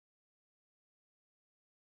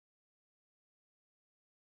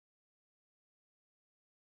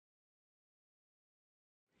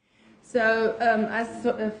So, as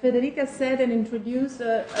Federica said and introduced,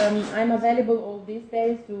 I'm available all these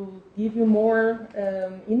days to give you more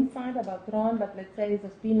insight about Tron, but let's say it's a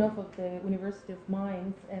spin-off of the University of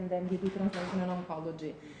Mainz, and then we do translational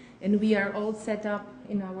oncology. And we are all set up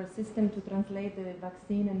in our system to translate the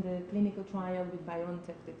vaccine and the clinical trial with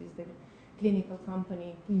BioNTech, that is the clinical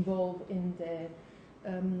company involved in the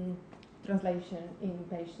translation in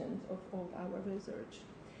patients of all our research.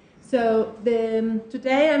 So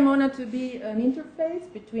today I'm honored to be an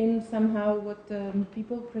interface between somehow what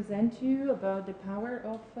people present to you about the power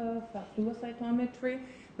of fluid cytometry,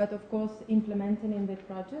 but of course implementing in the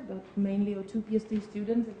project, but mainly of 2 PhD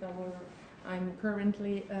students that I'm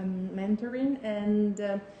currently mentoring, and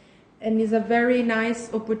it's a very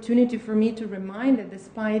nice opportunity for me to remind that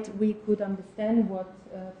despite we could understand what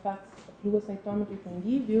facts fluid cytometry can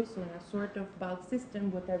give you, so in a sort of bulk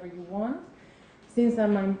system, whatever you want. Since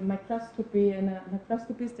I'm a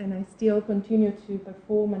microscopist and I still continue to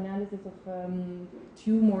perform analysis of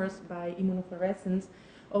tumors by immunofluorescence,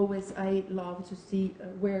 always I love to see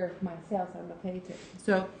where my cells are located.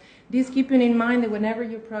 So this keeping in mind that whenever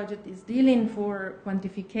your project is dealing for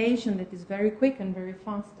quantification that is very quick and very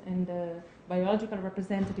fast and biological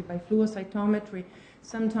representative by fluid cytometry,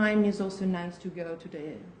 sometimes it's also nice to go to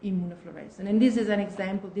the immunofluorescence. And this is an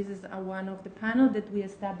example. This is one of the panels that we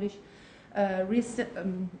established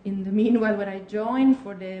in the meanwhile when I joined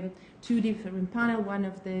for the 2 different panels, one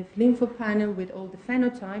of the lympho panel with all the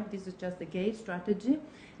phenotype, this is just the gate strategy,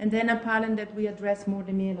 and then a panel that we address more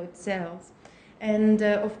the myeloid cells. And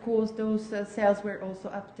of course those cells were also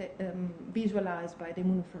visualized by the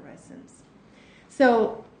immunofluorescence.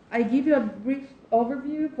 So I give you a brief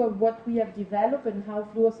overview of what we have developed and how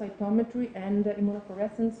fluid cytometry and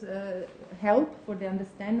immunofluorescence help for the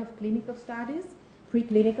understanding of clinical studies,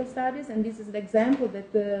 preclinical studies, and this is the example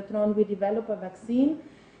that Tron will develop a vaccine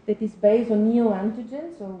that is based on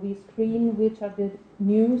neoantigens, so we screen which are the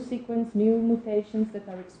new sequence, new mutations that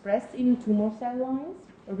are expressed in tumor cell lines,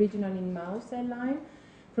 originally in mouse cell line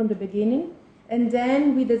from the beginning, and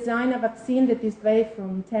then we design a vaccine that is based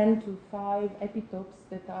from 10 to 5 epitopes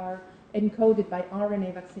that are encoded by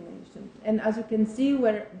RNA vaccination. And as you can see,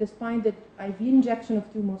 where despite the IV injection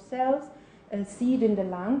of tumor cells, a seed in the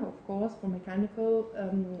lung, of course, for mechanical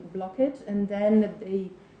blockage, and then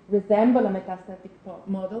they resemble a metastatic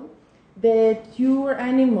model. The tumor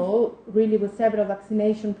animal, really with several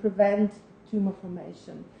vaccinations, prevent tumor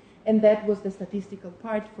formation. And that was the statistical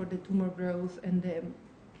part for the tumor growth and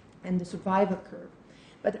the survival curve.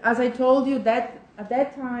 But as I told you, that at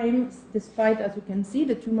that time, despite, as you can see,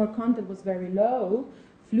 the tumor content was very low,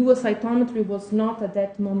 fluid cytometry was not at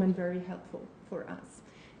that moment very helpful for us.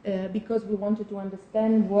 Because we wanted to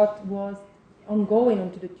understand what was ongoing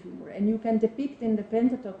onto the tumor. And you can depict in the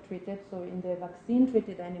pentatope treated, so in the vaccine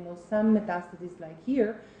treated animals, some metastases like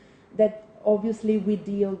here, that obviously we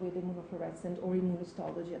deal with immunofluorescence or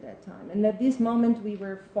immunohistology at that time. And at this moment we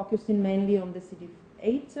were focusing mainly on the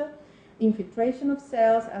CD8 infiltration of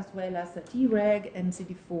cells, as well as a Treg and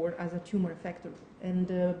CD4 as a tumor effector. And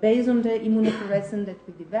based on the immunofluorescence that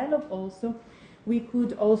we developed also, we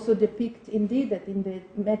could also depict indeed that in the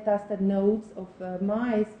metastatic nodes of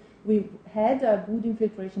mice, we had a good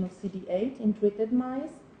infiltration of CD8 in treated mice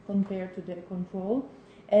compared to the control.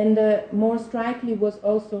 And more strikingly was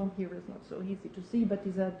also, here is not so easy to see, but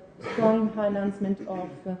is a strong enhancement of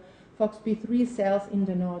FOXP3 cells in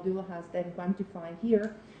the nodule, has then quantified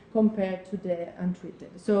here, compared to the untreated.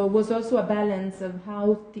 So it was also a balance of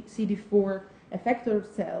how CD4 effector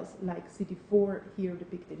cells, like CD4 here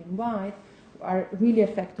depicted in white, are really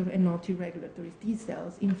effector and not irregulatory T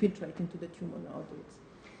cells infiltrate into the tumor nodules.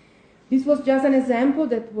 This was just an example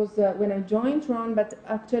that was when I joined Tron, but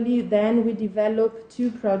actually then we developed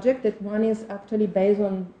 2 projects. That one is actually based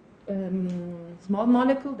on small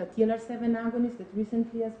molecule, the TLR7 agonist that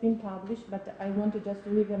recently has been published, but I wanted just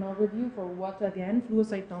to give an overview for what, again, fluid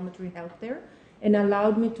cytometry helped there and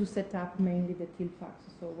allowed me to set up mainly the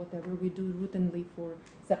TILFAX, so whatever we do routinely for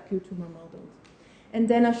sub-Q tumor models. And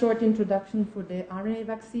then a short introduction for the RNA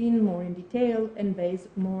vaccine, more in detail, and based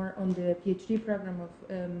more on the PhD program of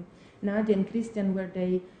Nadia and Christian, where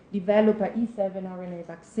they develop a E7 RNA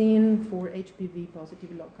vaccine for HPV-positive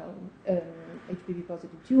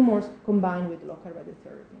HPV-positive tumors combined with local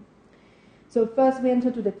radiotherapy. So first we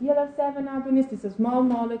enter to the TLR7 agonist. It's a small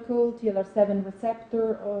molecule. TLR7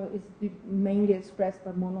 receptor is mainly expressed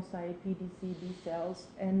by monocyte PDC B cells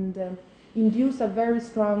and induce a very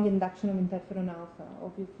strong induction of interferon alpha,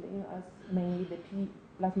 obviously, as mainly the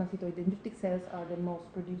plasmacytoid dendritic cells are the most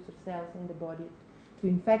producer cells in the body to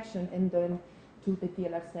infection, and then to the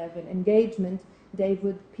TLR7 engagement, they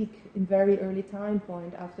would peak in very early time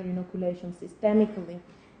point after inoculation systemically,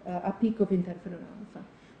 a peak of interferon alpha.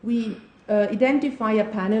 We identify a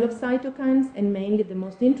panel of cytokines, and mainly the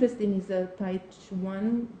most interesting is type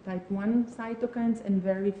 1 cytokines, and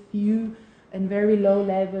very few and very low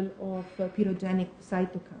level of pyrogenic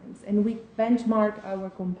cytokines. And we benchmark our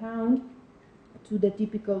compound to the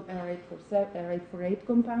typical R848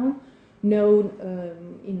 compound known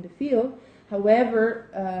in the field. However,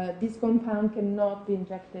 this compound cannot be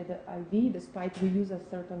injected IV, despite we use a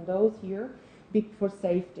certain dose here for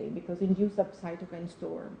safety, because induce a cytokine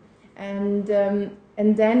storm. And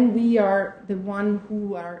then we are the one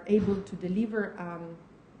who are able to deliver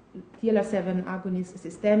TLR7 agonists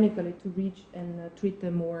systemically to reach and treat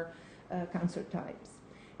the more cancer types.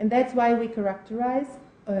 And that's why we characterize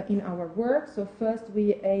in our work. So first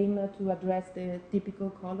we aim to address the typical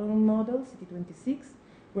colon model, CD26,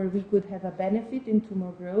 where we could have a benefit in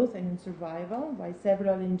tumor growth and in survival by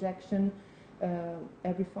several injections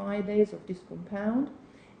every 5 days of this compound.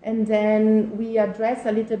 And then we address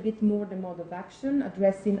a little bit more the mode of action,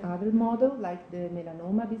 addressing other models like the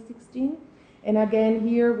melanoma B16. And again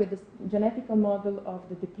here with the genetical model of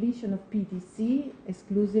the depletion of PDC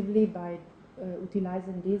exclusively by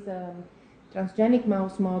utilizing this transgenic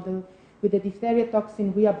mouse model. With the diphtheria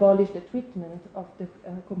toxin, we abolish the treatment of the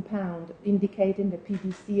compound, indicating that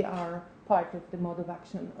PDC are part of the mode of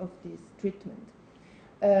action of this treatment.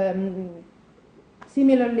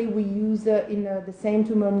 Similarly, we use in the same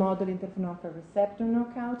tumor model interferon alpha receptor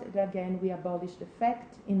knockout. And again, we abolish the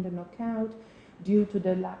effect in the knockout due to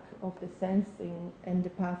the lack of the sensing and the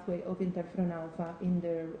pathway of interferon alpha in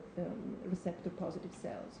the receptor positive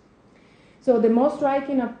cells. So the most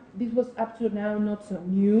striking, this was up to now not so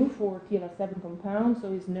new for TLR7 compounds,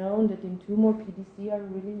 so it's known that in tumor PDC are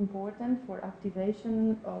really important for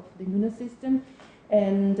activation of the immune system,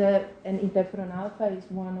 and interferon alpha is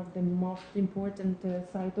one of the most important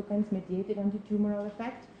cytokines mediated anti-tumoral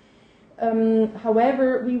effect.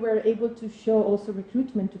 However, we were able to show also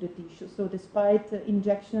recruitment to the tissue. So despite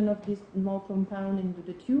injection of this small compound into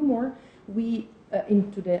the tumor,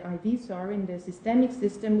 into the IV, in the systemic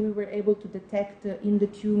system, we were able to detect in the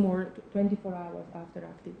tumor 24 hours after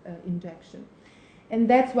active injection. And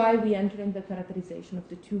that's why we enter in the characterization of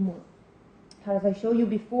the tumor. As I showed you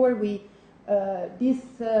before, this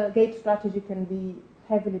gate strategy can be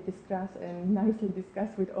heavily discussed and nicely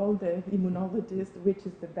discussed with all the immunologists, which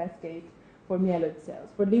is the best gate for myeloid cells.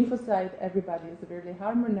 For lymphocyte, everybody is really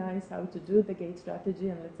harmonized how to do the gate strategy,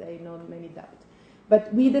 and let's say not many doubt.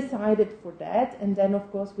 But we decided for that, and then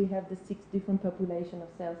of course we have the 6 different population of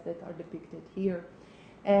cells that are depicted here.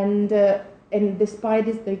 And despite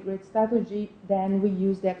this great strategy, then we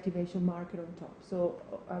use the activation marker on top. So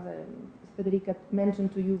as Federica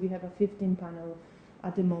mentioned to you, we have a 15 panel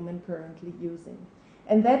at the moment currently using.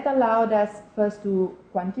 And that allowed us first to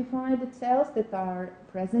quantify the cells that are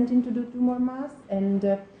present into the tumor mass.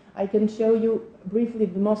 And I can show you briefly,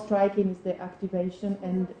 the most striking is the activation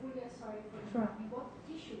and... Fulvia, sorry for interrupting. What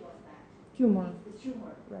tissue was that? Tumor. The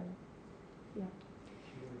tumor. Right. Yeah.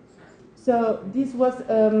 So this was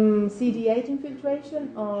CD8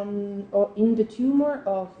 infiltration in the tumor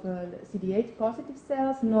of CD8 positive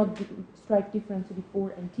cells, not strike different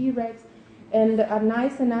CD4 and Tregs, and a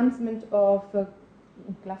nice enhancement of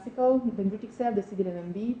classical dendritic cell, the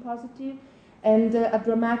CD11B positive, and a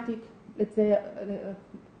dramatic, let's say, a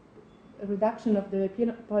reduction of the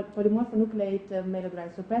polymorphonucleate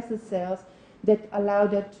myeloid suppressor cells that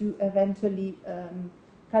allowed us to eventually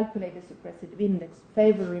calculate the suppressive index,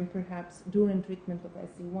 favoring perhaps during treatment of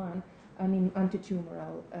SC1 and in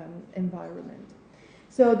antitumoral environment.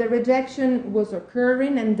 So the rejection was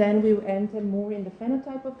occurring, and then we enter more in the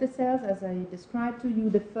phenotype of the cells. As I described to you,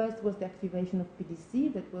 the first was the activation of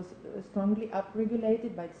PDC that was strongly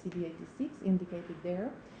upregulated by CD86, indicated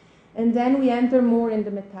there. And then we enter more in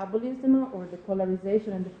the metabolism or the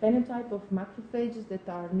polarization and the phenotype of macrophages that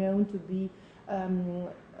are known to be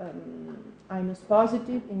INOS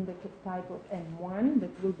positive in the type of M1,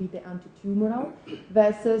 that will be the antitumoral,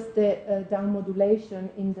 versus the downmodulation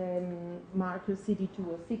in the marker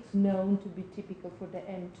CD206, known to be typical for the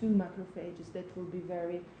M2 macrophages that will be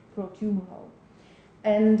very pro-tumoral.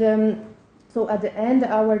 And so at the end,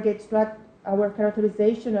 our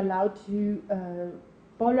characterization allowed to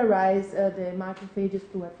polarize the macrophages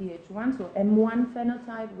to a Th1, so M1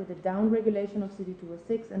 phenotype with the downregulation of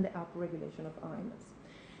CD206 and the upregulation of INOS.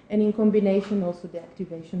 And in combination also the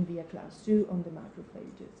activation via class 2 on the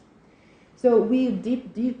macrophages. So we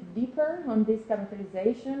deeper on this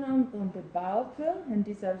characterization on the bulk, and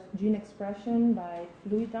these are gene expression by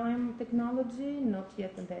fluidigm technology, not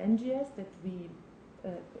yet on the NGS that we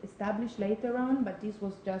established later on, but this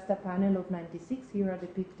was just a panel of 96. Here are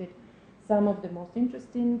depicted some of the most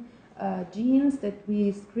interesting genes that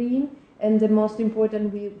we screen, and the most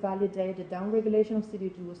important, we validate the downregulation of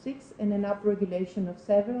CD206 and an upregulation of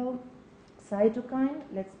several cytokines.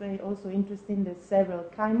 Let's be also interested in the several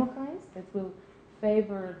chemokines that will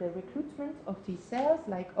favor the recruitment of T cells,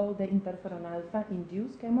 like all the interferon alpha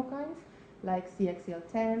induced chemokines, like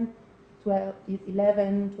CXCL10, 12,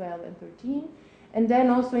 11, 12, and 13. And then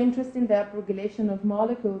also interested in the upregulation of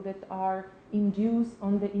molecules that are induced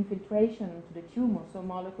on the infiltration into the tumor, so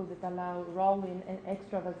molecules that allow rolling and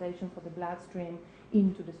extravasation for the bloodstream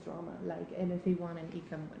into the stroma, like LFA1 and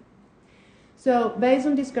ECAM1. So based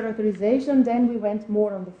on this characterization, then we went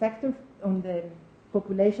more on the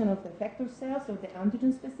population of the effector cells, so the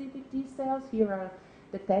antigen-specific T cells. Here are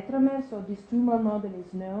the tetramers, so this tumor model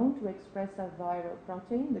is known to express a viral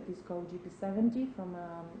protein that is called GP70 from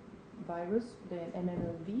a virus, the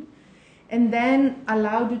MMLV, and then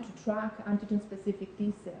allowed you to track antigen-specific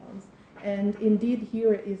T cells. And indeed,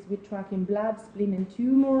 here is we track in blood, spleen, and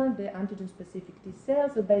tumor the antigen-specific T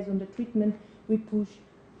cells. So based on the treatment, we push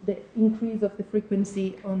the increase of the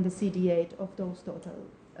frequency on the CD8 of those total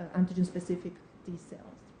antigen-specific T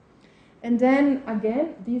cells. And then,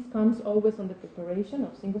 again, this comes always on the preparation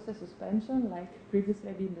of single-cell suspension, like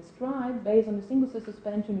previously been described. Based on the single-cell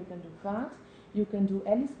suspension, you can do FAT, you can do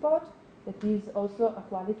ELISpot. That is also a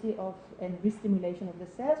quality of and re-stimulation of the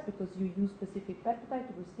cells, because you use specific peptide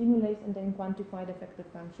to re-stimulate and then quantify the effective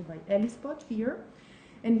function by ELISpot here.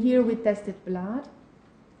 And here we tested blood,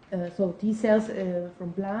 so T cells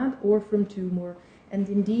from blood or from tumor. And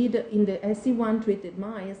indeed, in the SC1 treated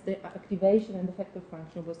mice, the activation and effective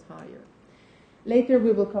function was higher. Later,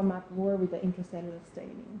 we will come up more with the intracellular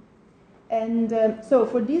staining. And so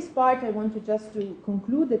for this part, I want to just to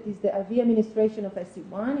conclude that is the IV administration of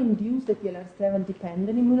SC1 induced the TLR7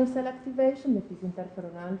 dependent immunocell activation, that is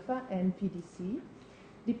interferon alpha and PDC.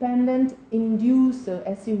 Dependent induce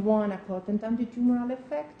SC1 a potent antitumoral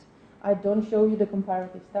effect. I don't show you the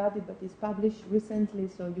comparative study, but it's published recently,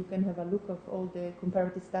 so you can have a look of all the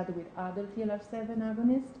comparative study with other TLR7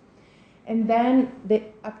 agonists. And then the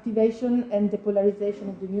activation and the polarization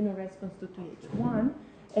of the immune response to Th1,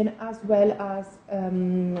 and as well as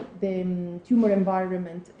the tumor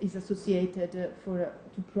environment is associated to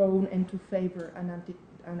prone and to favor an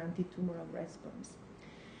antitumoral response.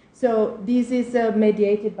 So this is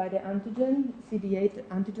mediated by the antigen, CD8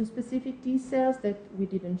 antigen-specific T cells that we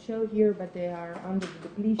didn't show here, but they are under the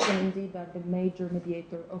depletion, indeed, are the major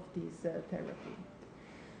mediator of this therapy.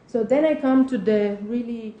 So then I come to the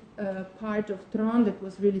really part of Tron that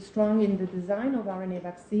was really strong in the design of RNA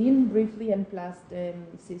vaccine, briefly, and plus the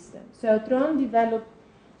system. So Tron developed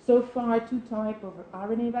so far two types of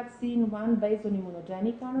RNA vaccine, one based on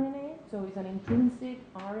immunogenic RNA, so it's an intrinsic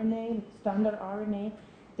RNA, standard RNA,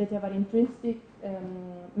 that have an intrinsic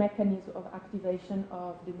mechanism of activation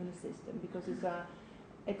of the immune system, because it's a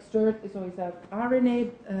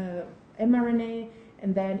RNA, mRNA,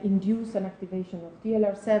 and then induce an activation of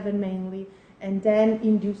TLR7 mainly, and then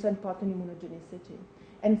induce a potent immunogenicity.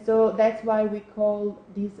 And so that's why we call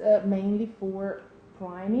this mainly for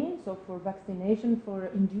priming, so for vaccination, for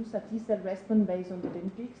induce a T-cell response based on the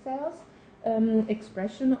dendritic cells,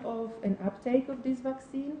 expression of and uptake of this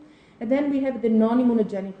vaccine. And then we have the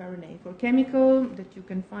non-immunogenic RNA for chemical that you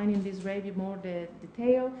can find in this review more the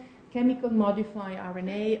detail. Chemical modified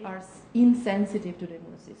RNA are insensitive to the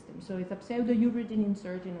immune system. So it's a pseudouridine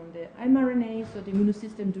inserting on the mRNA, so the immune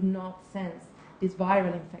system do not sense this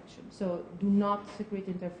viral infection. So do not secrete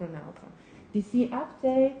interferon alpha. They see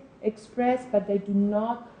uptake, express, but they do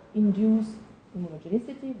not induce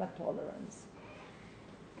immunogenicity, but tolerance.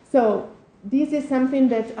 So this is something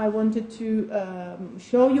that I wanted to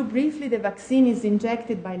show you briefly. The vaccine is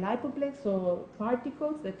injected by lipoplex, so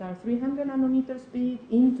particles that are 300 nanometers big,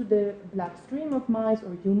 into the bloodstream of mice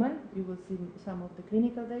or human. You will see some of the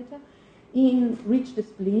clinical data. Reach the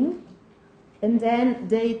spleen, and then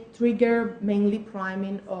they trigger mainly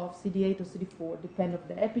priming of CD8 or CD4, depending on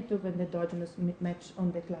the epitope and the endogenous match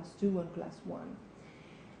on the class 2 and class 1.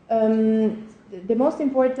 The most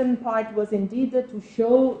important part was indeed to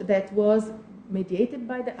show that was mediated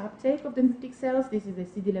by the uptake of dendritic cells. This is a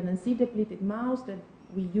CD11C depleted mouse that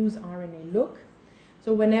we use RNA look.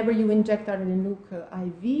 So whenever you inject RNA look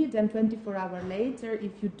IV, then 24 hours later,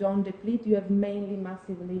 if you don't deplete, you have mainly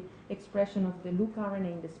massively expression of the look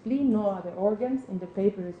RNA in the spleen, no other organs. In the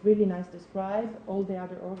paper is really nice described all the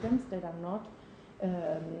other organs that are not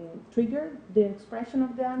trigger the expression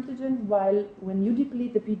of the antigen, while when you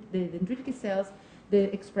deplete the dendritic cells,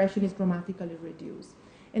 the expression is dramatically reduced.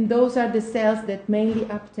 And those are the cells that mainly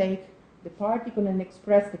uptake the particle and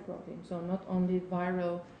express the protein. So not only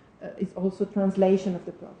viral, it's also translation of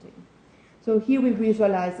the protein. So here we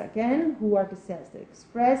visualize again who are the cells that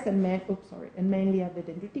express and mainly are the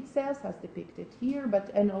dendritic cells as depicted here,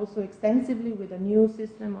 and also extensively with a new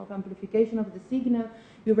system of amplification of the signal,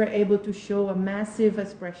 we were able to show a massive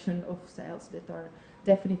expression of cells that are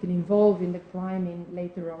definitely involved in the priming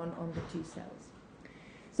later on the T cells.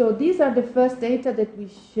 So these are the first data that we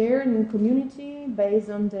share in the community based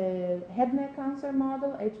on the head and neck cancer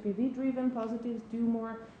model, HPV-driven positive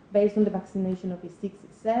tumor, based on the vaccination of E6,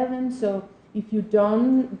 E7. So if you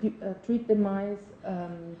don't treat the mice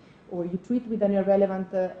or you treat with an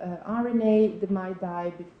irrelevant RNA, the mice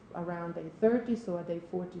die around day 30, so at day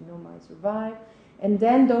 40 no mice survive. And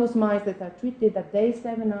then those mice that are treated at day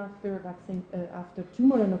 7 after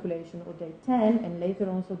tumor inoculation, or day 10, and later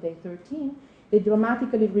also day 13, they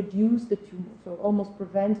dramatically reduce the tumor, so almost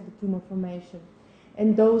prevent the tumor formation.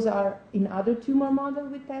 And those are in other tumor models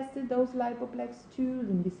we tested, those lipoplex 2,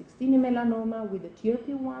 in the 16 melanoma with the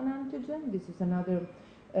TRP1 antigen. This is another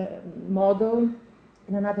model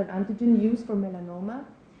and another antigen used for melanoma.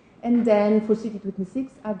 And then for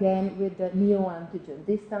CD26, again with the neoantigen.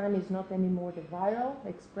 This time is not anymore the viral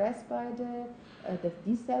expressed by the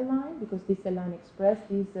D cell line, because D cell line expressed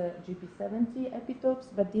these GP70 epitopes,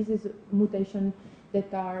 but this is a mutation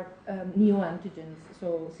that are neoantigens,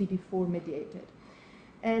 so CD4 mediated.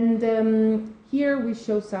 And here we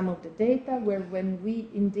show some of the data where when we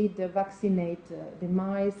indeed vaccinate the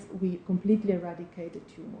mice, we completely eradicate the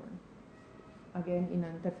tumor, again in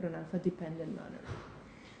an interferon alpha dependent manner.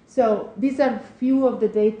 So these are few of the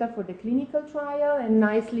data for the clinical trial, and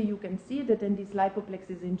nicely you can see that then this lipoplex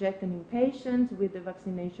is injected in patients with the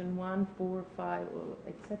vaccination 1, 4, 5,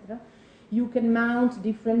 etc. You can mount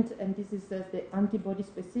different, and this is the antibody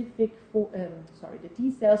specific for, the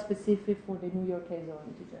T cell specific for the New York ASO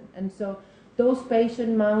antigen. And so those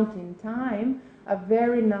patients mount in time a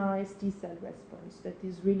very nice T cell response that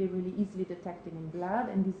is really, really easily detected in blood,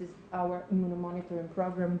 and this is our immunomonitoring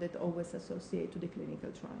program that always associates to the clinical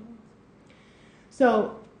trials.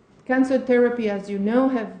 So cancer therapy, as you know,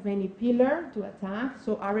 have many pillars to attack.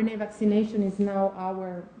 So RNA vaccination is now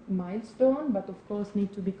our milestone, but of course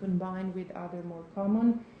need to be combined with other more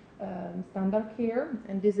common standard care.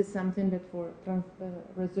 And this is something that for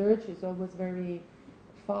research is always very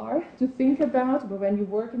far to think about, but when you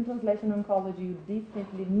work in translation oncology, you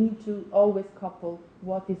definitely need to always couple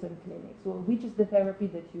what is in clinic. So which is the therapy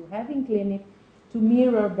that you have in clinic to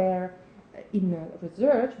mirror there in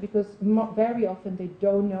research, because very often they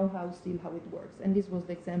don't know how it works. And this was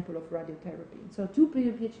the example of radiotherapy. So 2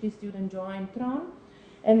 PhD students joined Tron,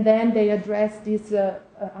 and then they addressed this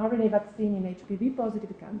RNA vaccine in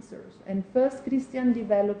HPV-positive cancers. And first, Christian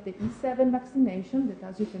developed the E7 vaccination that,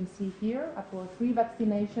 as you can see here, for 3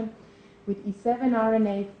 vaccination with E7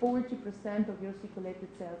 RNA, 40% of your circulated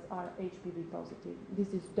cells are HPV-positive. This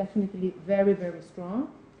is definitely very, very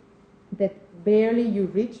strong, that barely you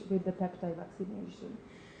reach with the peptide vaccination.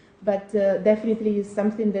 But definitely is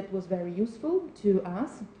something that was very useful to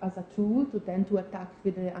us as a tool to attack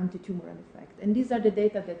with the anti-tumoral effect. And these are the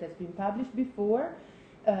data that has been published before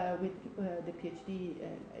with the PhD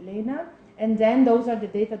Elena. And then those are the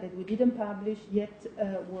data that we didn't publish yet,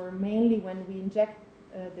 were mainly when we inject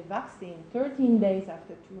the vaccine 13 days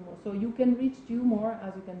after tumor. So you can reach tumor,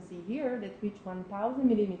 as you can see here, that reach 1,000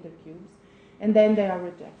 millimeter cubes, and then they are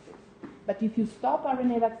rejected. But if you stop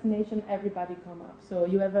RNA vaccination, everybody come up. So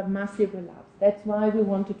you have a massive relapse. That's why we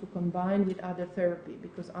wanted to combine with other therapy,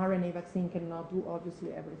 because RNA vaccine cannot do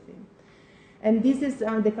obviously everything. And this is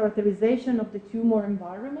the characterization of the tumor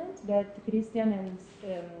environment that Christian and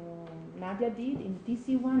Nadia did in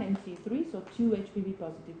TC1 and T3, so 2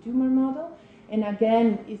 HPV-positive tumor model. And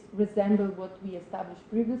again, it resembles what we established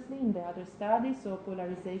previously in the other studies, so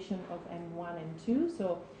polarization of M1 and 2.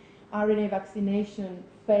 So RNA vaccination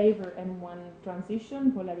favor M1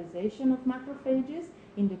 transition, polarization of macrophages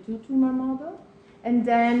in the 2 tumor model, and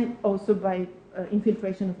then also by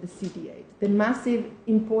infiltration of the CD8. The massive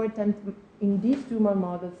important in this tumor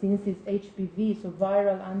model, since it's HPV, so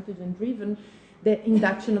viral antigen driven, the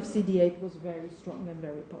induction of CD8 was very strong and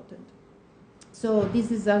very potent. So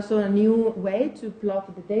this is also a new way to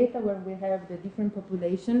plot the data where we have the different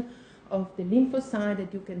population of the lymphocyte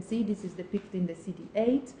that you can see. This is depicted in the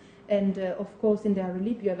CD8. And of course, in the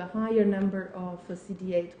RLIP, you have a higher number of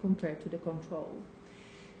CD8 compared to the control.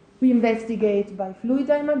 We investigate by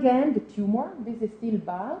fluidigm again, the tumor. This is still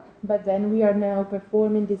bulk, but then we are now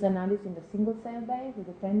performing this analysis in the single cell base with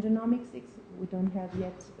the 10 genomics. We don't have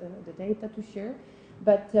yet the data to share.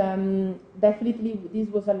 But definitely this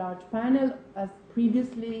was a large panel, as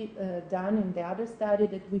previously done in the other study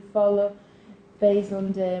that we follow based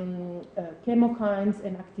on the chemokines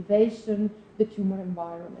and activation, the tumor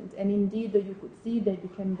environment. And indeed, you could see they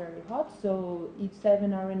became very hot, so each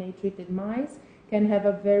 7 RNA treated mice can have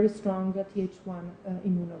a very strong Th1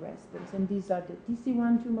 immunoresponse. And these are the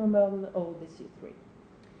TC1 tumor model, all the C3.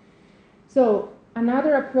 So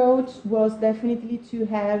another approach was definitely to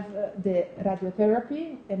have the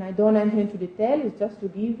radiotherapy, and I don't enter into detail, it's just to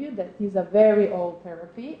give you that is a very old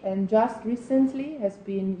therapy, and just recently has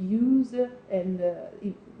been used and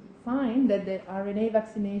find that the RNA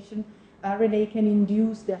vaccination, RNA can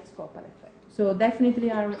induce the abscopal effect. So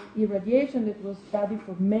definitely our irradiation that was studied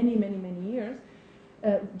for many, many, many years,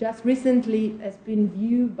 just recently has been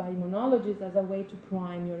viewed by immunologists as a way to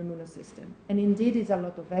prime your immune system. And indeed, it's a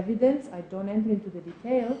lot of evidence. I don't enter into the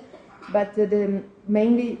detail, but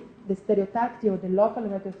mainly the stereotactic or the local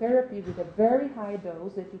radiotherapy with a very high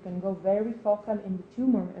dose that you can go very focal in the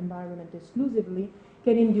tumor environment exclusively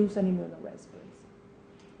can induce an immunoresponse.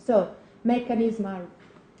 So mechanisms are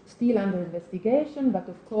still under investigation, but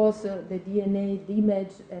of course the DNA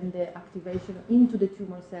damage and the activation into the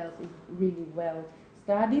tumor cells is really well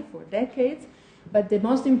studied for decades. But the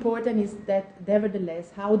most important is that,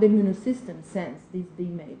 nevertheless, how the immune system senses this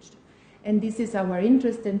damage. And this is our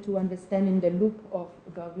interest in to understand in the loop of,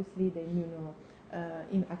 obviously, the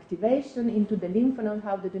activation into the lymph node,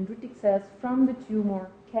 how the dendritic cells from the tumor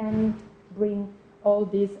can bring all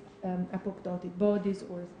these apoptotic bodies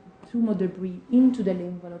or tumor debris into the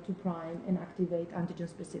lymph node to prime and activate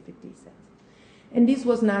antigen-specific T cells. And this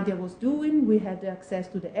was Nadia was doing. We had access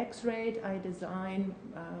to the X-ray. I designed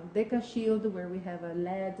DECA shield where we have a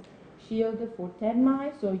lead shield for 10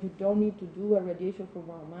 mice, so you don't need to do a radiation for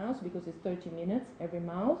one mouse because it's 30 minutes every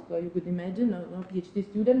mouse. So you could imagine no PhD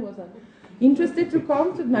student was interested to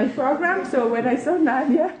come to my program. So when I saw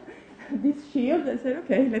Nadia, this shield, I said,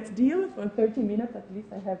 okay, let's deal for 30 minutes. At least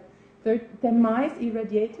I have 10 mice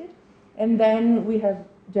irradiated. And then we have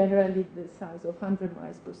generally the size of 100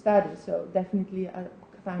 mice per study, so definitely a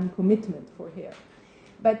time commitment for here.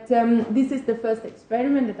 But this is the first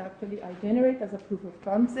experiment that actually I generate as a proof of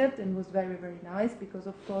concept and was very, very nice because,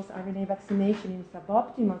 of course, RNA vaccination in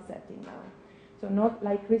suboptimal setting now. So not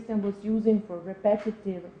like Christian was using for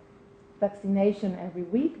repetitive vaccination every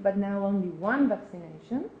week, but now only one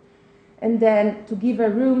vaccination. And then to give a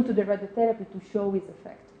room to the radiotherapy to show its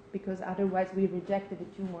effect, because otherwise we rejected the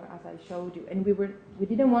tumor, as I showed you. And we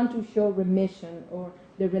didn't want to show remission or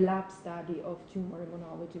the relapse study of tumor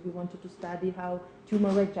immunology. We wanted to study how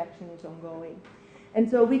tumor rejection is ongoing.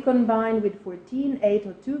 And so we combined with 14, 8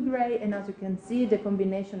 or 2 gray, and as you can see, the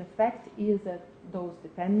combination effect is dose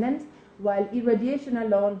dependent, while irradiation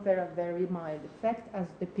alone very, very mild effect, as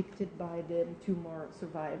depicted by the tumor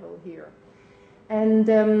survival here.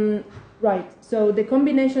 And right, so the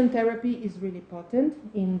combination therapy is really potent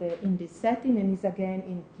in this setting, and is again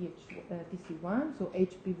in TC1, so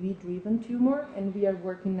HPV-driven tumor, and we are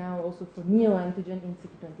working now also for neoantigen in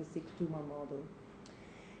CD26 tumor model.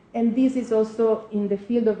 And this is also in the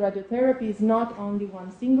field of radiotherapy, is not only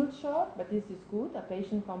one single shot, but this is good. A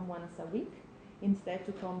patient comes once a week instead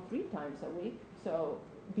to come 3 times a week. So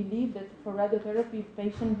believe that for radiotherapy,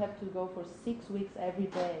 patients have to go for 6 weeks every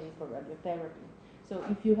day for radiotherapy. So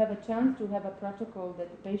if you have a chance to have a protocol that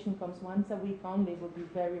the patient comes once a week only, we'll be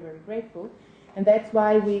very, very grateful. And that's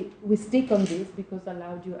why we stick on this, because it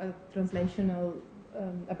allowed you a translational,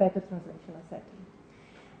 a better translational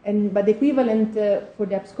setting. But the equivalent for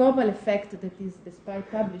the abscopal effect that is, despite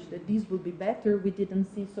published that these will be better, we didn't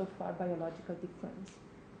see so far biological difference.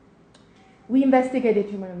 We investigated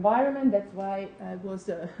tumor environment. That's why I was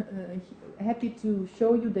happy to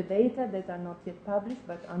show you the data that are not yet published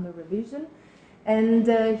but under revision. And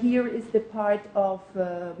here is the part of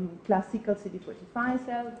classical CD45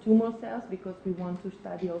 cells, tumor cells, because we want to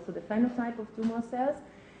study also the phenotype of tumor cells.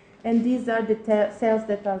 And these are the cells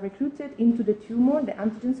that are recruited into the tumor, the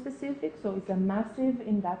antigen-specific, so it's a massive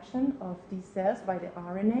induction of these cells by the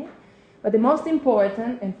RNA. But the most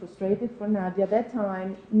important, and frustrated for Nadia at that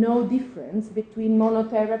time, no difference between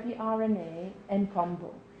monotherapy RNA and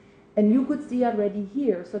combo. And you could see already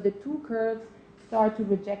here, so the 2 curves start to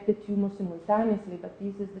reject the tumor simultaneously, but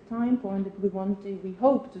this is the time point that we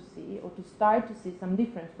hope to see, or to start to see some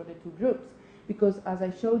difference for the 2 groups. Because as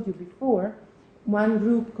I showed you before, one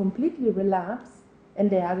group completely relapse, and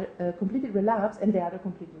the other completely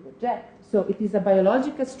reject. So it is a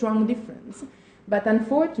biological strong difference. But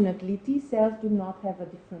unfortunately, T cells do not have a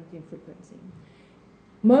different infrequency.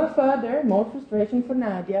 More further, more frustration for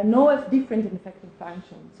Nadia, no different effective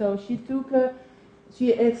function. So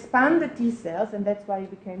she expanded T cells, and that's why it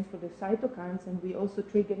became for the cytokines, and we also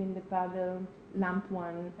triggered in the parallel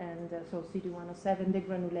LAMP1 and so CD107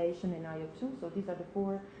 degranulation and IO2. So these are the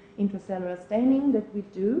 4 intracellular staining that we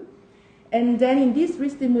do. And then in this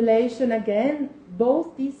restimulation, again,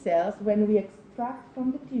 both T cells, when we extract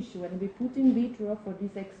from the tissue and we put in vitro for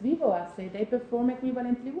this ex vivo assay, they perform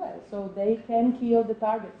equivalently well. So they can kill the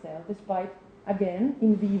target cell, despite, again,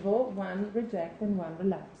 in vivo, one reject and one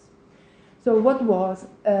relapse. So what was,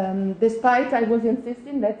 despite I was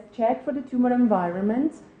insisting, let's check for the tumor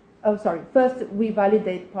environment. Oh, sorry. First, we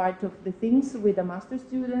validate part of the things with a master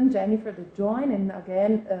student, Jennifer, that joined, and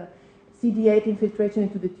again, CD8 infiltration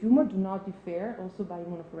into the tumor do not differ, also by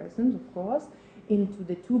immunofluorescence, of course, into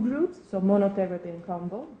the 2 groups, so monotherapy and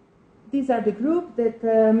combo. These are the group that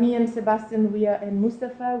me and Sebastian and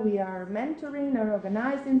Mustafa, we are mentoring or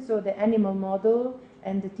organizing, so the animal model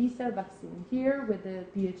and the T-cell vaccine here with the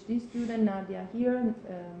PhD student, Nadia here.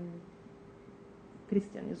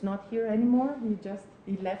 Christian is not here anymore.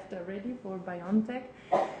 He left already for BioNTech.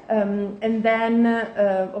 And then,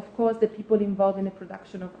 of course, the people involved in the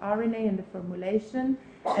production of RNA and the formulation,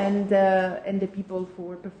 and the people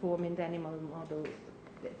for performing the animal model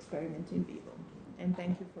experiment in vivo. And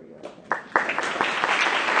thank you for your attention.